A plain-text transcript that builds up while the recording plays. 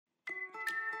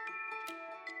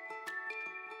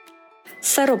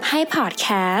สรุปให้พอดแค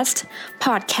ส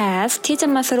ต์ที่จะ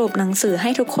มาสรุปหนังสือให้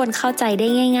ทุกคนเข้าใจได้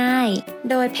ง่ายๆ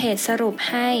โดยเพจสรุป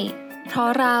ให้เพราะ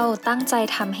เราตั้งใจ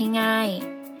ทำให้ง่าย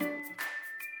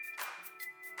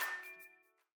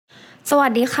สวั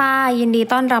สดีค่ะยินดี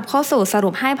ต้อนรับเข้าสู่สรุ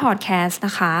ปให้พอดแคสต์น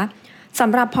ะคะส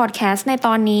ำหรับพอดแคสต์ในต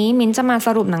อนนี้มิ้นจะมาส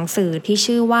รุปหนังสือที่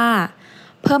ชื่อว่า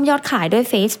เพิ่มยอดขายด้วย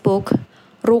Facebook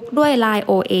รุกด้วย Line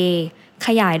OA ข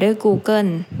ยายด้วย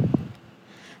Google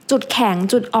จุดแข็ง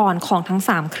จุดอ่อนของทั้ง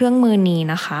3เครื่องมือนี้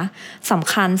นะคะส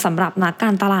ำคัญสำหรับนักกา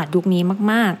รตลาดยุคนี้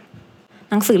มากๆ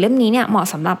หนังสือเล่มนี้เนี่ยเหมาะ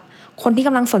สำหรับคนที่ก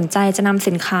ำลังสนใจจะนำ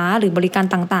สินค้าหรือบริการ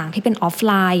ต่างๆที่เป็นออฟ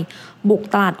ไลน์บุก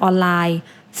ตลาดออนไลน์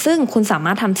ซึ่งคุณสาม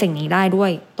ารถทำสิ่งนี้ได้ด้ว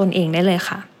ยตนเองได้เลย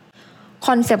ค่ะค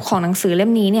อนเซปต์ของหนังสือเล่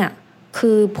มนี้เนี่ย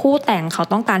คือผู้แต่งเขา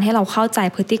ต้องการให้เราเข้าใจ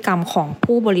พฤติกรรมของ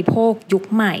ผู้บริโภคยุค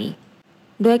ใหม่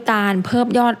ด้วยการเพิ่ม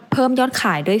ยอดข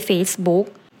ายด้วย Facebook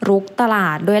รุกตลา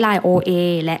ดด้วย Line OA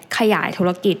และขยายธุร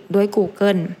กิจด้วย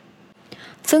Google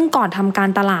ซึ่งก่อนทำการ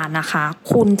ตลาดนะคะ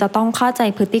คุณจะต้องเข้าใจ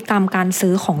พฤติกรรมการ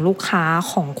ซื้อของลูกค้า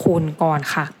ของคุณก่อน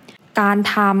ค่ะการ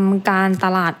ทำการต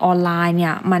ลาดออนไลน์เ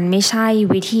นี่ยมันไม่ใช่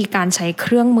วิธีการใช้เค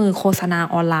รื่องมือโฆษณา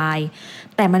ออนไลน์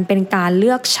แต่มันเป็นการเ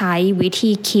ลือกใช้วิ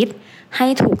ธีคิดให้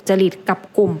ถูกจริตกับ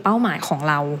กลุ่มเป้าหมายของ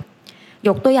เราย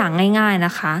กตัวอย่างง่ายๆน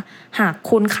ะคะหาก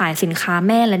คุณขายสินค้า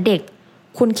แม่และเด็ก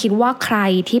คุณคิดว่าใคร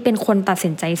ที่เป็นคนตัดสิ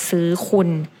นใจซื้อคุณ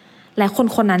และ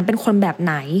คนนั้นเป็นคนแบบไ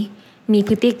หนมีพ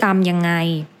ฤติกรรมยังไง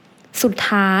สุด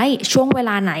ท้ายช่วงเว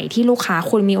ลาไหนที่ลูกค้า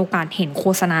คุณมีโอกาสเห็นโฆ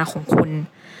ษณาของคุณ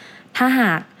ถ้าห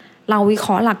ากเราวิเค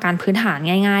ราะห์หลักการพื้นฐาน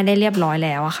ง่ายๆได้เรียบร้อยแ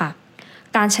ล้วอะค่ะ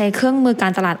การใช้เครื่องมือกา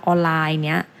รตลาดออนไลน์เ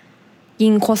นี้ยยิ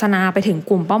งโฆษณาไปถึง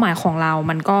กลุ่มเป้าหมายของเรา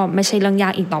มันก็ไม่ใช่เรื่องยา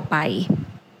กอีกต่อไป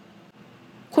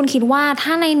คุณคิดว่าถ้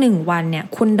าใน1วันเนี่ย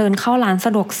คุณเดินเข้าร้านส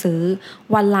ะดวกซื้อ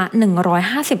วันละ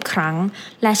150ครั้ง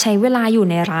และใช้เวลาอยู่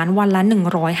ในร้านวันละ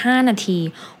105นาที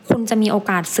คุณจะมีโอ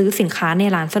กาสซื้อสินค้าใน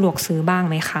ร้านสะดวกซื้อบ้าง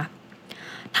ไหมคะ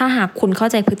ถ้าหากคุณเข้า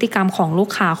ใจพฤติกรรมของลูก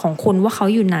ค้าของคุณว่าเขา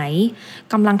อยู่ไหน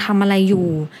กำลังทำอะไรอยู่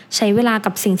ใช้เวลา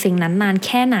กับสิ่งนั้นนานแ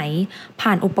ค่ไหนผ่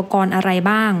านอุปกรณ์อะไร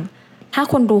บ้างถ้า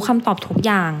คุณรู้คำตอบทุก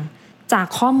อย่างจาก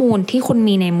ข้อมูลที่คุณ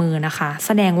มีในมือนะคะแส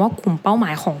ดงว่ากลุ่มเป้าหม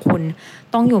ายของคุณ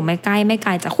ต้องอยู่ไม่ไก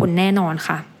ลจากคุณแน่นอน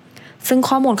ค่ะซึ่ง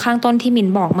ข้อมูลข้างต้นที่มิน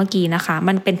บอกเมื่อกี้นะคะ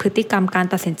มันเป็นพฤติกรรมการ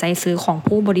ตัดสินใจซื้อของ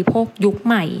ผู้บริโภคยุคใ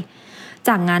หม่จ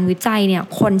ากงานวิจัยเนี่ย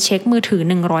คนเช็คมือถือ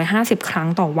150ครั้ง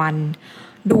ต่อวัน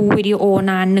ดูวิดีโอ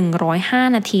นาน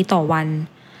105นาทีต่อวัน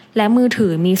และมือถื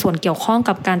อมีส่วนเกี่ยวข้อง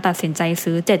กับการตัดสินใจ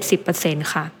ซื้อ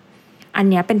 70% ค่ะอัน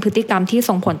นี้เป็นพฤติกรรมที่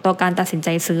ส่งผลต่อการตัดสินใจ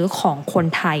ซื้อของคน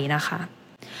ไทยนะคะ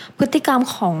พฤติกรรม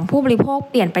ของผู้บริโภค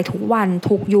เปลี่ยนไปทุกวัน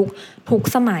ทุกยุคทุก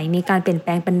สมัยมีการเปลี่ยนแป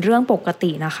ลงเป็นเรื่องปก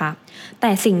ตินะคะแ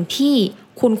ต่สิ่งที่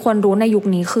คุณควรรู้ในยุค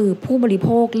นี้คือผู้บริโภ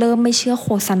คเริ่มไม่เชื่อโฆ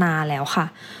ษณาแล้วค่ะ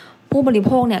ผู้บริโ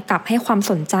ภคเนี่ยกลับให้ความ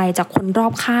สนใจจากคนรอ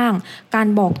บข้างการ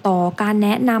บอกต่อการแน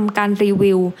ะนำการรี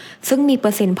วิวซึ่งมีเป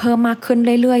อร์เซ็นต์เพิ่มมากขึ้น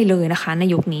เรื่อยๆเลยนะคะใน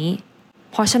ยุคนี้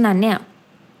เพราะฉะนั้นเนี่ย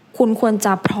คุณควรจ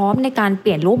ะพร้อมในการเป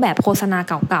ลี่ยนรูปแบบโฆษณา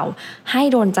เก่าๆให้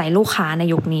โดนใจลูกค้าใน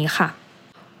ยุคนี้ค่ะ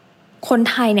คน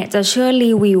ไทยเนี่ยจะเชื่อ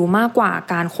รีวิวมากกว่า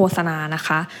การโฆษณานะค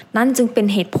ะนั่นจึงเป็น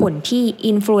เหตุผลที่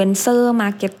อินฟลูเอนเซอร์มา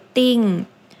ร์เก็ตติ้ง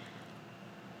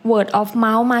word of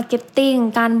mouth marketing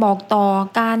การบอกต่อ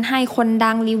การให้คน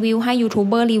ดังรีวิวให้ยูทูบเ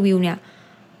บอร์รีวิวเนี่ย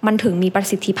มันถึงมีประ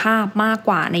สิทธิภาพมากก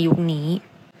ว่าในยุคนี้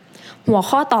หัว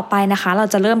ข้อต่อไปนะคะเรา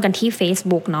จะเริ่มกันที่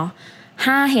Facebook เนาะ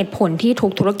5เหตุผลที่ทุ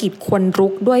กธุรกิจควรรุ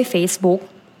กด้วย Facebook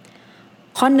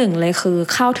ข้อ1เลยคือ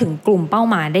เข้าถึงกลุ่มเป้า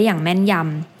หมายได้อย่างแม่นยำ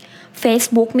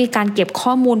Facebook มีการเก็บข้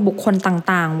อมูลบุคคล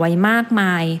ต่างๆไว้มากม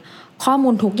ายข้อมู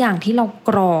ลทุกอย่างที่เรา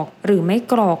กรอกหรือไม่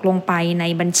กรอกลงไปใน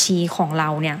บัญชีของเรา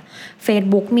เนี่ย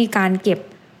Facebook มีการเก็บ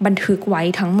บันทึกไว้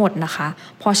ทั้งหมดนะคะ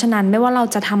เพราะฉะนั้นไม่ว่าเรา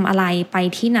จะทำอะไรไป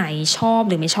ที่ไหนชอบ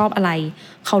หรือไม่ชอบอะไร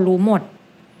เขารู้หมด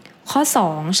ข้อ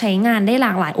2ใช้งานได้หล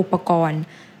ากหลายอุปกรณ์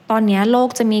ตอนนี้โลก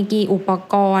จะมีกี่อุป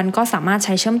กรณ์ก็สามารถใ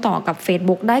ช้เชื่อมต่อกับ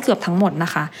Facebook ได้เกือบทั้งหมดน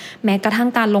ะคะแม้กระทั่ง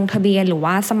การลงทะเบียนหรือ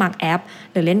ว่าสมัครแอป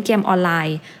หรือเล่นเกมออนไล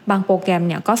น์บางโปรแกรม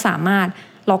เนี่ยก็สามารถ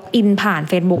ล็อกอินผ่าน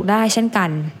Facebook ได้เช่นกั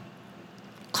น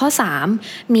ข้อ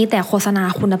3มีแต่โฆษณา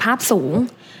คุณภาพสูง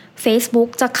Facebook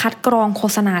จะคัดกรองโฆ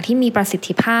ษณาที่มีประสิท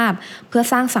ธิภาพเพื่อ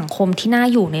สร้างสังคมที่น่า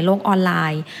อยู่ในโลกออนไล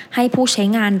น์ให้ผู้ใช้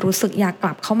งานรู้สึกอยากก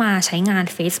ลับเข้ามาใช้งาน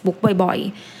Facebook บ่อย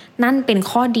ๆนั่นเป็น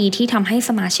ข้อดีที่ทำให้ส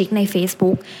มาชิกใน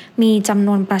Facebook มีจำน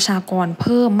วนประชากรเ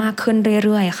พิ่มมากขึ้นเ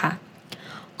รื่อยๆค่ะ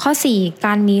ข้อ4ก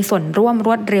ารมีส่วนร่วมร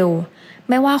วดเร็ว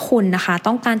ไม่ว่าคุณนะคะ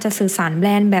ต้องการจะสื่อสารแบร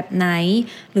นด์แบบไหน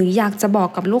หรืออยากจะบอก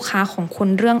กับลูกค้าของคุณ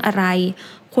เรื่องอะไร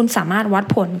คุณสามารถวัด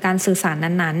ผลการสื่อสาร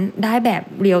นั้นๆได้แบบ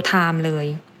เรียลไทม์เลย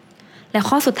และ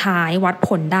ข้อสุดท้ายวัดผ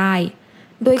ลได้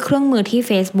ด้วยเครื่องมือที่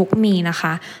Facebook มีนะค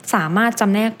ะสามารถจ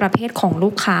ำแนกประเภทของลู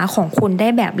กค้าของคุณได้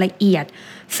แบบละเอียด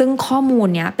ซึ่งข้อมูล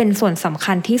เนี้ยเป็นส่วนสำ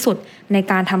คัญที่สุดใน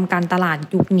การทำการตลาด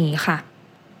ยุคนี้ค่ะ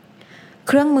เ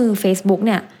ครื่องมือ Facebook เ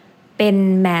นี่ยเป็น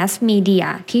แมสมีเดีย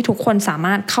ที่ทุกคนสาม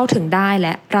ารถเข้าถึงได้แล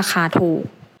ะราคาถูก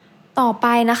ต่อไป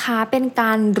นะคะเป็นก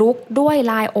ารรุกด้วย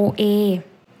Line OA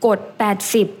กด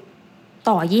 80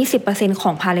 ต่อ 20% ขอ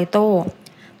ง Pareto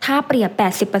ถ้าเปรียบ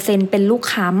 80% เป็นลูก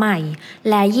ค้าใหม่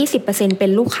และ 20% เป็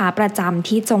นลูกค้าประจำ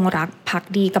ที่จงรักภัก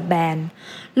ดีกับแบรนด์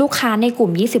ลูกค้าในกลุ่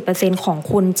ม 20% ของ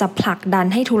คุณจะผลักดัน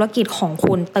ให้ธุรกิจของ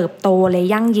คุณเติบโตและ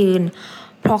ยั่งยืน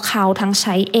เพราะเขาทั้งใ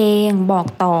ช้เองบอก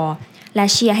ต่อและ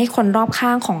เชียร์ให้คนรอบข้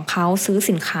างของเขาซื้อ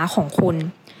สินค้าของคุณ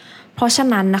เพราะฉะ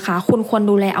นั้นนะคะคุณควร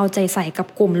ดูแลเอาใจใส่กับ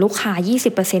กลุ่มลูกค้า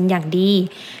 20% อย่างดี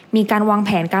มีการวางแผ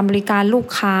นการบริการลูก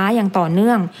ค้าอย่างต่อเ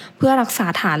นื่องเพื่อรักษา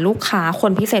ฐานลูกค้าค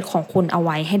นพิเศษของคุณเอาไ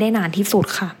ว้ให้ได้นานที่สุด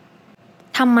ค่ะ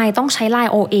ทำไมต้องใช้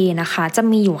Line OA นะคะจะ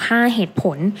มีอยู่ 5 เหตุผ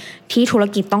ลที่ธุร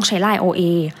กิจต้องใช้ Line OA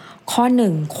ข้อ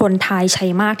 1 คนไทยใช้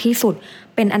มากที่สุด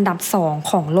เป็นอันดับ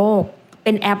 2 ของโลกเ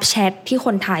ป็นแอปแชทที่ค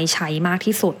นไทยใช้มาก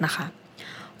ที่สุดนะคะ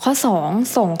ข้อ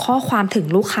 2 ส่งข้อความถึง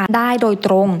ลูกค้าได้โดยต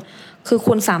รงคือ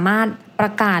คุณสามารถปร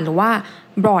ะกาศหรือว่า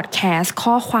broadcast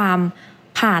ข้อความ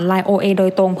ผ่าน Line OA โด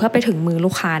ยตรงเพื่อไปถึงมือลู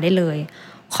กค้าได้เลย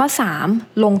ข้อ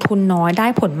 3 ลงทุนน้อยได้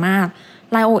ผลมาก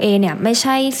Line OA เนี่ยไม่ใ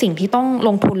ช่สิ่งที่ต้องล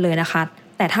งทุนเลยนะคะ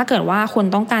แต่ถ้าเกิดว่าคุณ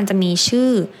ต้องการจะมีชื่อ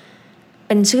เ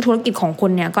ป็นชื่อธุรกิจของคุ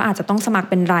ณเนี่ยก็อาจจะต้องสมัคร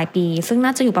เป็นรายปีซึ่งน่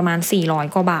าจะอยู่ประมาณ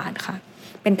400 กว่าบาทค่ะ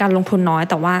เป็นการลงทุนน้อย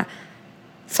แต่ว่า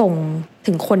ส่ง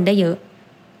ถึงคนได้เยอะ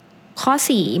ข้อ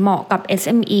 4 เหมาะกับ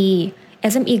SME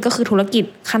ก็คือธุรกิจ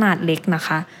ขนาดเล็กนะค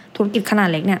ะธุรกิจขนาด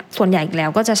เล็กเนี่ยส่วนใหญ่แล้ว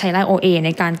ก็จะใช้ Line OA ใน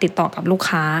การติดต่อกับลูก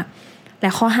ค้าและ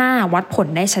ข้อ 5 วัดผล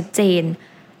ได้ชัดเจน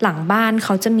หลังบ้านเข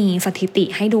าจะมีสถิติ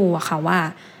ให้ดูอะค่ะว่า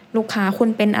ลูกค้าคุณ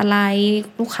เป็นอะไร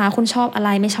ลูกค้าคุณชอบอะไร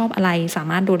ไม่ชอบอะไรสา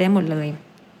มารถดูได้หมดเลย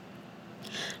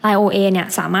Line OA เนี่ย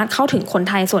สามารถเข้าถึงคน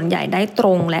ไทยส่วนใหญ่ได้ตร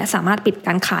งและสามารถปิดก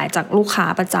ารขายจากลูกค้า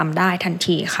ประจำได้ทัน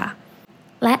ทีค่ะ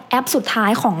และแอปสุดท้า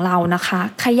ยของเรานะคะ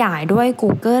ขยายด้วย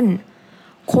Google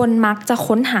คนมักจะ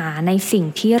ค้นหาในสิ่ง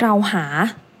ที่เราหา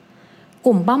ก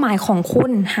ลุ่มเป้าหมายของคุ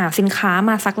ณหาสินค้า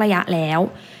มาสักระยะแล้ว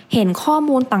เห็นข้อ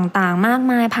มูลต่างๆมาก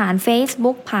มายผ่าน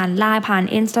Facebook ผ่าน Line ผ่าน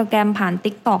Instagram ผ่าน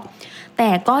TikTok แต่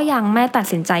ก็ยังไม่ตัด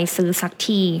สินใจซื้อสัก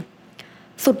ที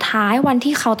สุดท้ายวัน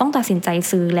ที่เขาต้องตัดสินใจ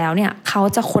ซื้อแล้วเนี่ยเขา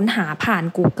จะค้นหาผ่าน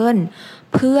Google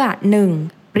เพื่อ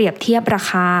 1. เปรียบเทียบรา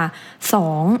คา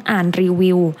 2. อ่านรี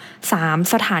วิว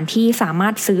 3. สถานที่สามา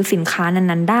รถซื้อสินค้า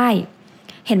นั้นๆได้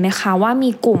เห็นไหมคะว่ามี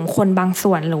กลุ่มคนบาง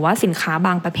ส่วนหรือว่าสินค้าบ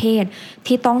างประเภท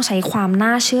ที่ต้องใช้ความน่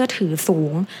าเชื่อถือสู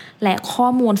งและข้อ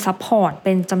มูลซัพพอร์ตเ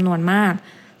ป็นจำนวนมาก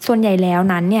ส่วนใหญ่แล้ว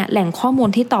นั้นเนี่ยแหล่งข้อมูล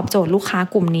ที่ตอบโจทย์ลูกค้า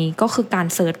กลุ่มนี้ก็คือการ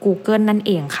เสิร์ช Google นั่นเ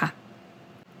องค่ะ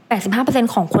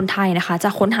 85% ของคนไทยนะคะจะ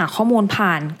ค้นหาข้อมูลผ่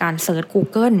านการเสิร์ช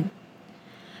Google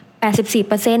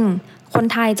 84% คน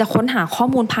ไทยจะค้นหาข้อ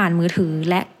มูลผ่านมือถือ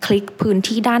และคลิกพื้น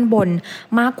ที่ด้านบน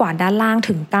มากกว่าด้านล่าง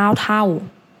ถึง 9 เท่า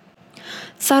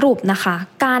สรุปนะคะ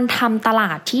การทำตล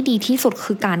าดที่ดีที่สุด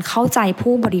คือการเข้าใจ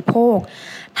ผู้บริโภค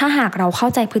ถ้าหากเราเข้า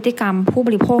ใจพฤติกรรมผู้บ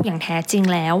ริโภคอย่างแท้จริง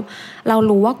แล้วเรา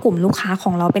รู้ว่ากลุ่มลูกค้าข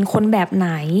องเราเป็นคนแบบไหน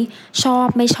ชอบ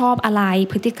ไม่ชอบอะไร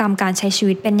พฤติกรรมการใช้ชี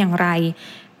วิตเป็นอย่างไร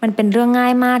มันเป็นเรื่องง่า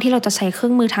ยมากที่เราจะใช้เครื่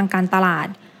องมือทางการตลาด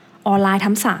ออนไลน์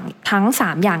ทั้ง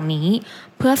 3 อย่างนี้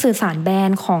เพื่อสื่อสารแบรน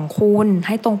ด์ของคุณใ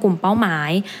ห้ตรงกลุ่มเป้าหมา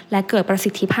ยและเกิดประสิ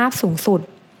ทธิภาพสูงสุด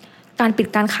การปิด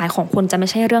การขายของคุณจะไม่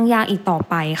ใช่เรื่องยากอีกต่อ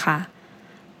ไปค่ะ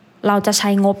เราจะใช้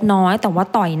งบน้อยแต่ว่า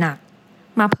ต่อยหนัก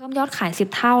มาเพิ่มยอดขาย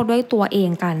10 เท่าด้วยตัวเอง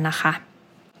กันนะคะ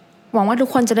หวังว่าทุก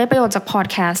คนจะได้ประโยชน์จากพอด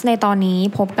แคสต์ในตอนนี้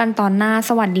พบกันตอนหน้า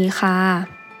สวัสดีค่ะ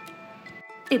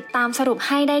ติดตามสรุปใ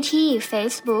ห้ได้ที่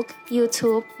Facebook,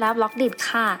 YouTube และ Blogdit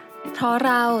ค่ะเพราะเ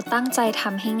ราตั้งใจท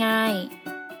ำให้ง่าย